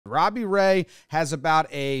Robbie Ray has about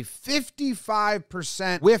a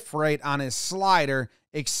 55% whiff rate on his slider,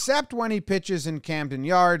 except when he pitches in Camden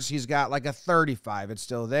Yards. He's got like a 35. It's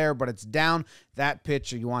still there, but it's down. That pitch,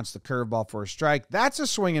 he wants the curveball for a strike. That's a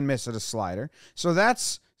swing and miss at a slider. So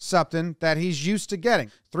that's something that he's used to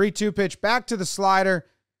getting. 3-2 pitch back to the slider.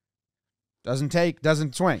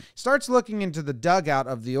 Doesn't swing. Starts looking into the dugout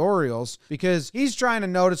of the Orioles because he's trying to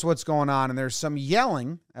notice what's going on, and there's some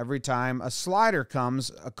yelling every time a slider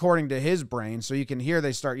comes, according to his brain. So you can hear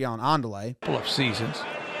they start yelling on delay. Couple of seasons.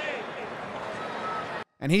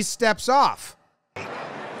 And he steps off. Shut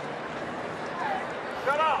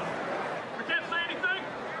up! We can't say anything?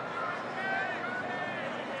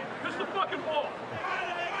 Miss the fucking ball!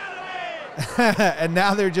 And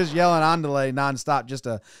now they're just yelling on delay nonstop, just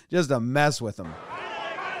to mess with him.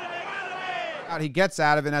 He gets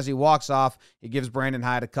out of it, and as he walks off, he gives Brandon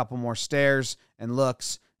Hyde a couple more stares and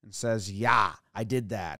looks and says, "Yeah, I did that."